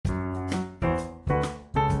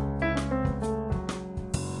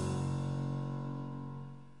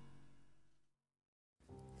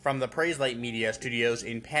From the Praiselight Media Studios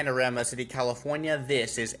in Panorama City, California,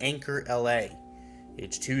 this is Anchor LA.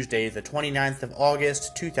 It's Tuesday, the 29th of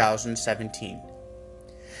August, 2017.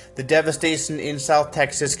 The devastation in South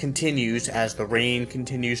Texas continues as the rain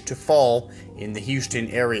continues to fall in the Houston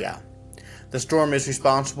area. The storm is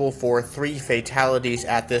responsible for 3 fatalities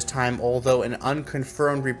at this time, although an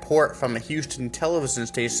unconfirmed report from a Houston television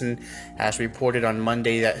station has reported on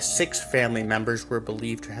Monday that 6 family members were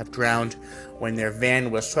believed to have drowned when their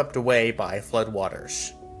van was swept away by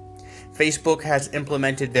floodwaters. Facebook has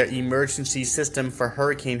implemented their emergency system for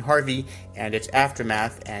Hurricane Harvey and its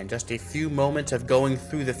aftermath, and just a few moments of going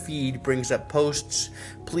through the feed brings up posts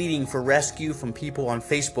pleading for rescue from people on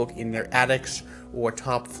Facebook in their attics or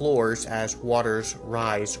top floors as waters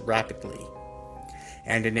rise rapidly.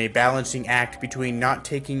 And in a balancing act between not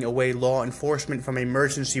taking away law enforcement from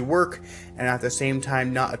emergency work and at the same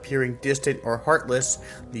time not appearing distant or heartless,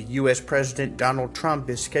 the U.S. President Donald Trump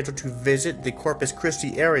is scheduled to visit the Corpus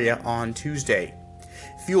Christi area on Tuesday.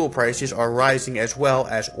 Fuel prices are rising as well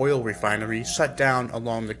as oil refineries shut down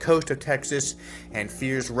along the coast of Texas, and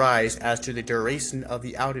fears rise as to the duration of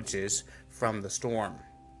the outages from the storm.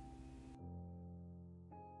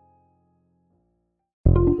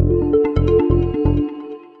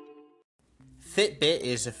 Fitbit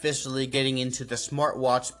is officially getting into the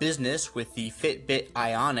smartwatch business with the Fitbit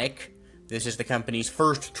Ionic. This is the company's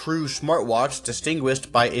first true smartwatch,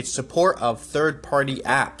 distinguished by its support of third-party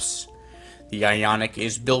apps. The Ionic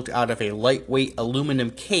is built out of a lightweight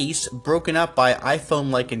aluminum case broken up by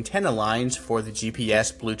iPhone-like antenna lines for the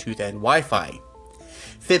GPS, Bluetooth, and Wi-Fi.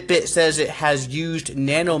 Fitbit says it has used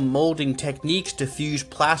nano-molding techniques to fuse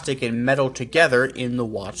plastic and metal together in the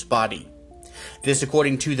watch body. This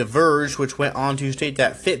according to The Verge, which went on to state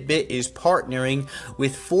that Fitbit is partnering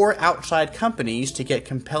with 4 outside companies to get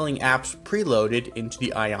compelling apps preloaded into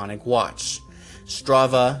the Ionic watch: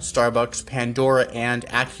 Strava, Starbucks, Pandora, and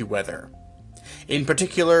AccuWeather. In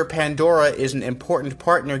particular, Pandora is an important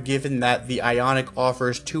partner given that the Ionic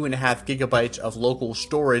offers 2.5 gigabytes of local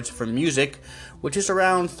storage for music, which is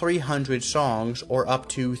around 300 songs or up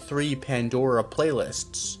to 3 Pandora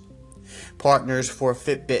playlists. Partners for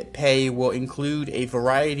Fitbit Pay will include a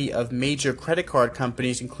variety of major credit card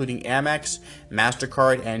companies including Amex,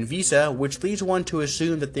 MasterCard, and Visa, which leads one to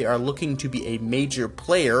assume that they are looking to be a major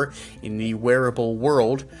player in the wearable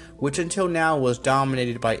world, which until now was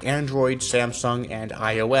dominated by Android, Samsung, and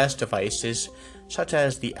iOS devices such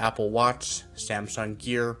as the Apple Watch, Samsung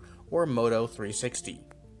Gear, or Moto 360.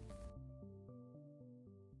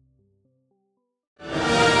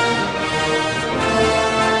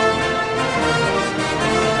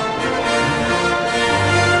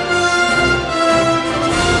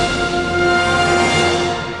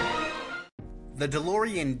 The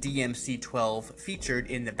DeLorean DMC-12, featured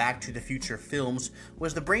in the Back to the Future films,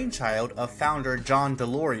 was the brainchild of founder John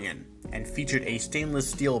DeLorean, and featured a stainless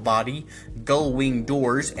steel body, gull-wing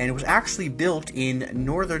doors, and was actually built in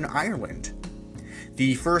Northern Ireland.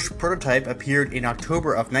 The first prototype appeared in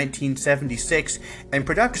October of 1976, and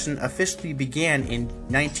production officially began in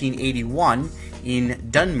 1981 in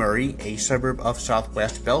Dunmurry, a suburb of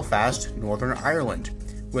southwest Belfast, Northern Ireland,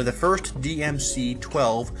 where the first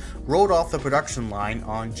DMC-12 rolled off the production line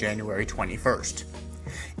on January 21st.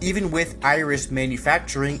 Even with Irish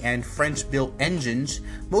manufacturing and French-built engines,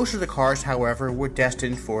 most of the cars, however, were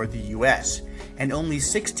destined for the US, and only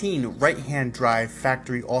 16 right-hand drive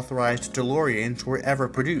factory-authorized DeLoreans were ever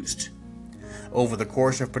produced. Over the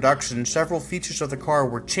course of production, several features of the car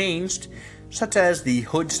were changed, such as the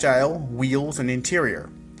hood style, wheels, and interior.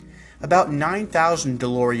 About 9,000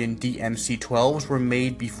 DeLorean DMC-12s were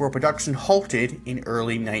made before production halted in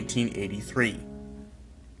early 1983.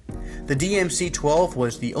 The DMC-12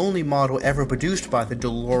 was the only model ever produced by the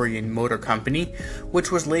DeLorean Motor Company,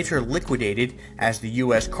 which was later liquidated as the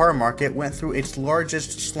U.S. car market went through its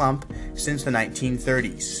largest slump since the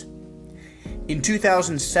 1930s. In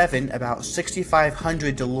 2007, about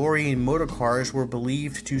 6,500 DeLorean motor cars were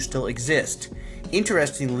believed to still exist.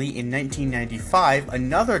 Interestingly, in 1995,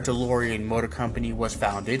 another DeLorean Motor Company was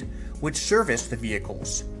founded, which serviced the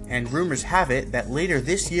vehicles, and rumors have it that later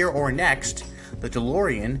this year or next, the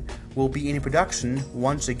DeLorean will be in production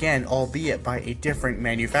once again, albeit by a different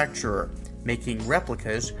manufacturer, making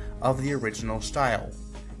replicas of the original style,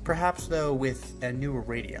 perhaps though with a newer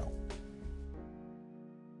radio.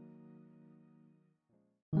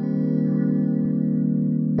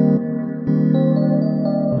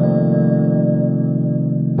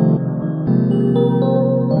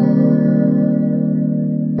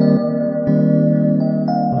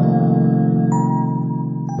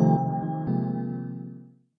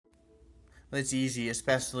 It's easy,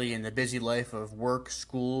 especially in the busy life of work,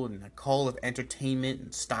 school, and the call of entertainment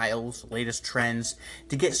and styles, latest trends,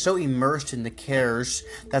 to get so immersed in the cares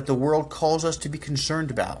that the world calls us to be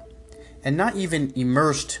concerned about. And not even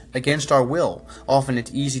immersed against our will. Often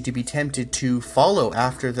it's easy to be tempted to follow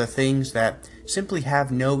after the things that simply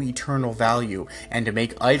have no eternal value, and to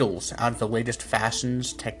make idols out of the latest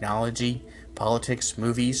fashions, technology, politics,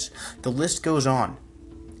 movies. The list goes on.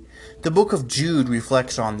 The book of Jude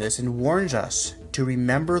reflects on this and warns us to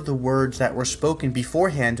remember the words that were spoken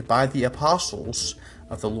beforehand by the apostles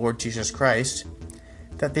of the Lord Jesus Christ,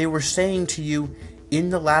 that they were saying to you, in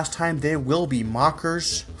the last time there will be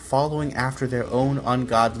mockers following after their own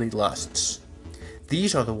ungodly lusts.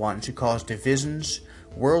 These are the ones who cause divisions,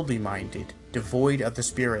 worldly minded, devoid of the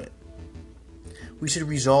Spirit. We should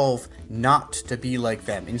resolve not to be like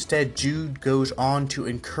them. Instead, Jude goes on to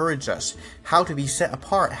encourage us how to be set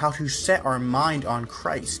apart, how to set our mind on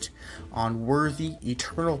Christ, on worthy,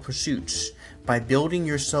 eternal pursuits, by building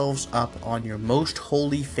yourselves up on your most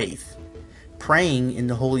holy faith, praying in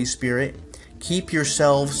the Holy Spirit. Keep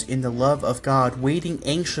yourselves in the love of God, waiting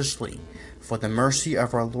anxiously for the mercy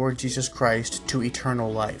of our Lord Jesus Christ to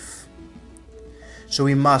eternal life. So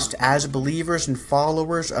we must, as believers and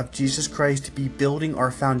followers of Jesus Christ, be building our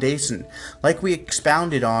foundation, like we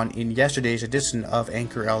expounded on in yesterday's edition of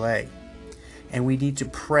Anchor LA. And we need to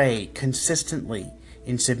pray consistently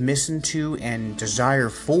in submission to and desire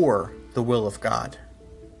for the will of God.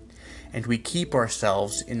 And we keep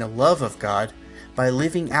ourselves in the love of God by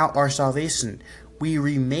living out our salvation. We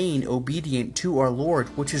remain obedient to our Lord,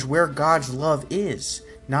 which is where God's love is,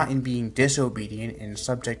 not in being disobedient and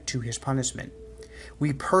subject to His punishment.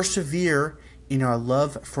 We persevere in our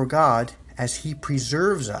love for God as He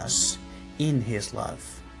preserves us in His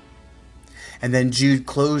love. And then Jude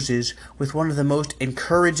closes with one of the most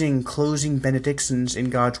encouraging closing benedictions in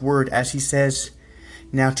God's Word as he says,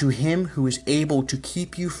 "Now to Him who is able to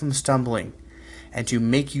keep you from stumbling, and to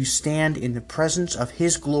make you stand in the presence of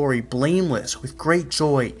His glory blameless with great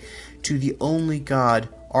joy, to the only God,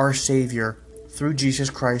 our Savior, through Jesus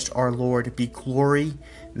Christ our Lord, be glory,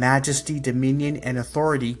 majesty, dominion, and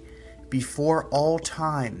authority before all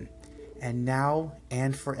time, and now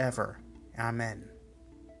and forever. Amen."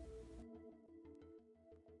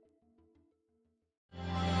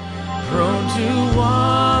 Prone to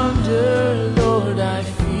wander, Lord, I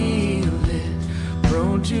feel it.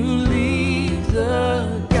 Prone to leave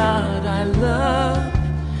the God I love.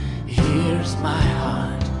 Here's my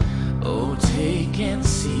heart, oh, take and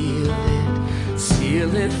seal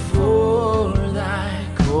it for thy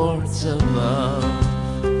courts above.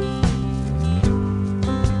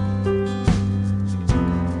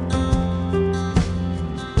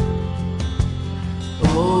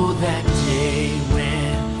 Oh, that day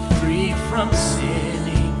when free from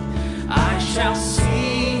sinning I shall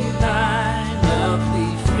see thy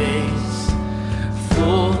lovely face,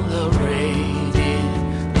 full arrayed,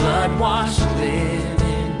 blood-washed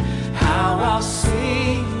linen, how I'll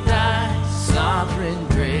sing thy sovereign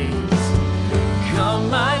grace. Come,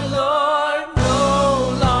 my Lord,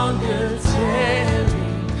 no longer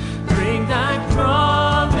tarry, bring thy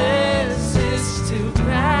promises to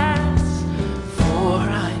pass, for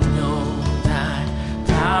I know thy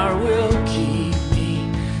power will keep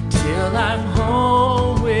me till I'm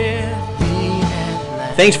home with thee at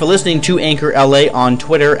last. Thanks for listening to Anchor LA on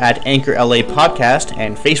Twitter at Anchor LA Podcast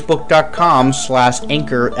and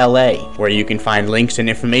Facebook.com/Anchor LA, where you can find links and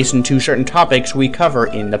information to certain topics we cover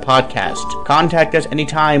in the podcast. Contact us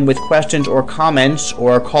anytime with questions or comments,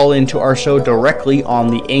 or call into our show directly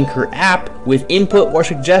on the Anchor app with input or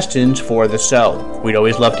suggestions for the show. We'd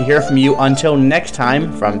always love to hear from you. Until next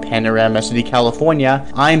time, from Panorama City, California,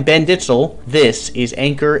 I'm Ben Ditzel. This is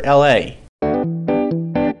Anchor LA.